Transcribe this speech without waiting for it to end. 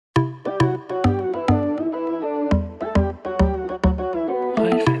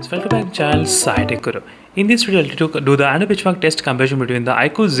friends, welcome back to channel Saichaitanya. In this video, I'll do the benchmark test comparison between the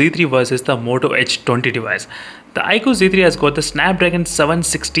iQOO Z3 versus the Moto Edge 20 device. The iQOO Z3 has got the Snapdragon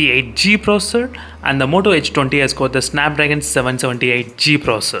 768G processor and the Moto Edge 20 has got the Snapdragon 778G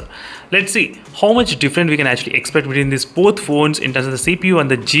processor. Let's see how much different we can actually expect between these both phones in terms of the CPU and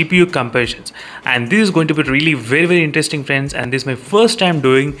the GPU comparisons. And this is going to be really very interesting, friends, and this is my first time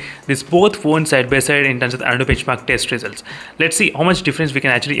doing this both phones side by side in terms of the benchmark test results. Let's see how much difference we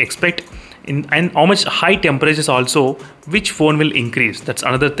can actually expect and how much high temperatures also which phone will increase. That's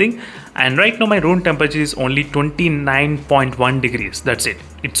another thing. And right now my room temperature is only 29.1 degrees. That's it.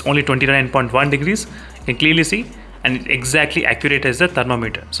 It's only 29.1 degrees. You can clearly see, and it's exactly accurate as the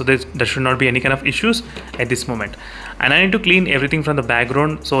thermometer. So there should not be any kind of issues at this moment. And I need to clean everything from the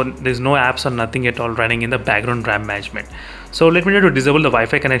background, so there's no apps or nothing at all running in the background RAM management. So let me try to disable the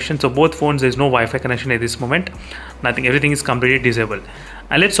Wi-Fi connection. So both phones, there's no Wi-Fi connection at this moment. Nothing, everything is completely disabled.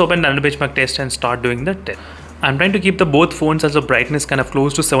 And let's open the benchmark test and start doing the test. I'm trying to keep the both phones as a brightness kind of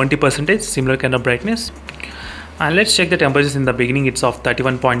close to 70%, similar kind of brightness. And let's check the temperatures. In the beginning it's of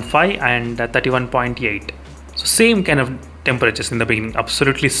 31.5 and 31.8. So same kind of temperatures in the beginning,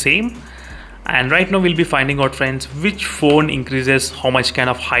 absolutely same. And right now we'll be finding out, friends, which phone increases how much kind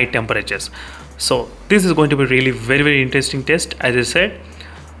of high temperatures. So this is going to be really very interesting test, as I said.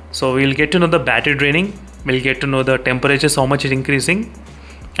 So we'll get to know the battery draining, we'll get to know the temperatures, how much is increasing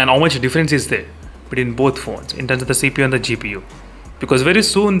and how much difference is there between both phones in terms of the CPU and the GPU. Because very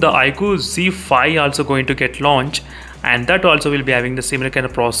soon the iQOO Z5 also going to get launched, and that also will be having the similar kind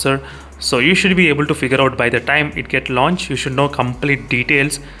of processor. So you should be able to figure out by the time it get launched, you should know complete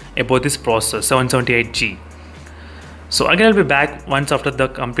details about this processor 778G. So again, I'll be back once after the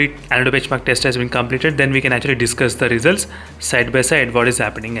complete benchmark test has been completed. Then we can actually discuss the results side by side, what is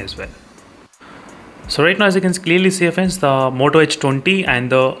happening as well. So right now, as you can clearly see, friends, the Moto Edge 20 and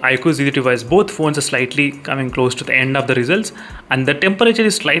the iQOO Z3 device, both phones are slightly coming close to the end of the results, and the temperature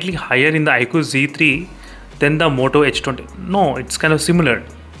is slightly higher in the iQOO Z3 than the Moto Edge 20. No, it's kind of similar.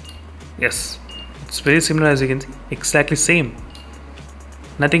 Yes, it's very similar, as you can see, exactly same.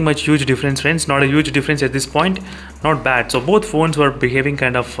 Nothing much huge difference, friends, not a huge difference at this point, not bad. So both phones were behaving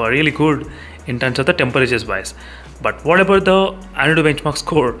kind of really good in terms of the temperatures wise. But what about the benchmark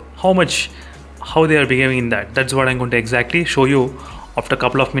score? How they are behaving in that? That's what I'm going to exactly show you after a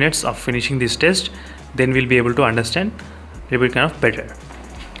couple of minutes of finishing this test. Then we'll be able to understand a little bit kind of better.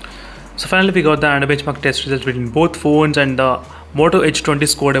 So finally we got the benchmark test results between both phones, and the Moto Edge 20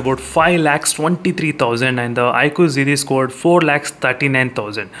 scored about 5,23,000 and the iQOO Z3 scored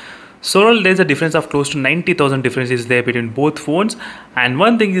 4,39,000. So there's a difference of close to 90,000 differences there between both phones. And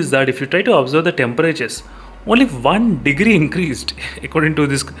one thing is that if you try to observe the temperatures, only 1 degree increased according to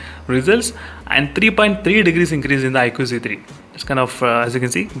these results, and 3.3 degrees increase in the iQOO Z3. It's kind of, as you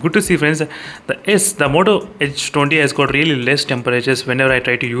can see, good to see, friends. The Moto Edge 20 has got really less temperatures whenever I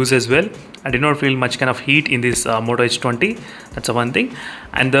try to use as well. I did not feel much kind of heat in this Moto Edge 20. That's the one thing.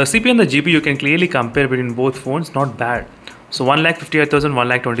 And the CPU and the GPU, you can clearly compare between both phones, not bad. So 1,58,000,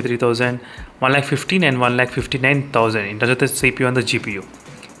 1,23,000, 1,15,000 and 1,59,000 in terms of the CPU and the GPU. You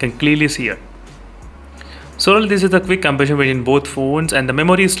can clearly see here. So this is the quick comparison between both phones, and the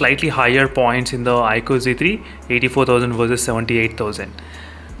memory is slightly higher points in the iQOO Z3, 84,000 versus 78,000.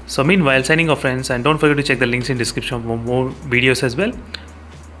 So meanwhile, signing off, friends, and don't forget to check the links in description for more videos as well.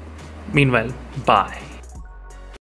 Meanwhile, bye.